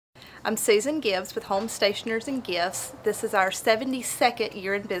I'm Susan Gibbs with Holmes Stationers and Gifts. This is our 72nd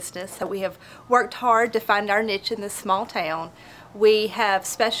year in business, so we have worked hard to find our niche in this small town. We have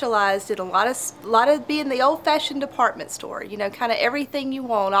specialized in a lot of being the old-fashioned department store, you know, kind of everything you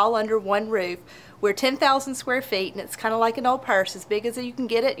want all under one roof. We're 10,000 square feet, and it's kind of like an old purse. As big as you can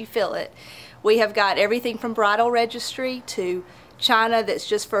get it, you fill it. We have got everything from bridal registry to china that's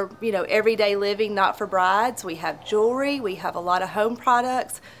just for, you know, everyday living, not for brides. We have jewelry. We have a lot of home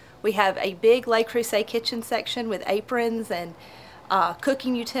products. We have a big Le Creuset kitchen section with aprons and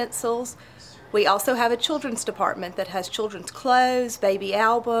cooking utensils. We also have a children's department that has children's clothes, baby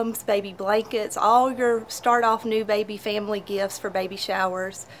albums, baby blankets, all your start-off new baby family gifts for baby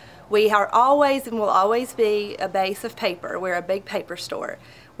showers. We are always and will always be a base of paper. We're a big paper store.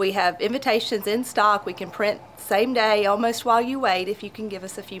 We have invitations in stock. We can print same day, almost while you wait, if you can give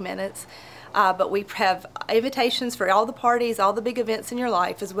us a few minutes. But we have invitations for all the parties, all the big events in your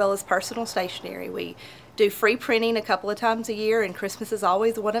life, as well as personal stationery. We do free printing a couple of times a year, and Christmas is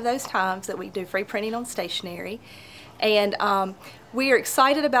always one of those times that we do free printing on stationery. And we are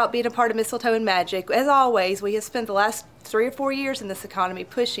excited about being a part of Mistletoe and Magic. As always, we have spent the last 3 or 4 years in this economy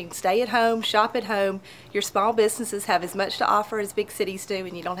pushing stay at home, shop at home. Your small businesses have as much to offer as big cities do,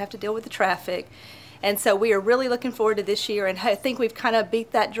 and you don't have to deal with the traffic. And so we are really looking forward to this year, and I think we've kind of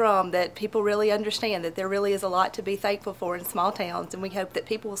beat that drum that people really understand that there really is a lot to be thankful for in small towns, and we hope that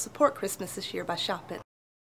people will support Christmas this year by shopping.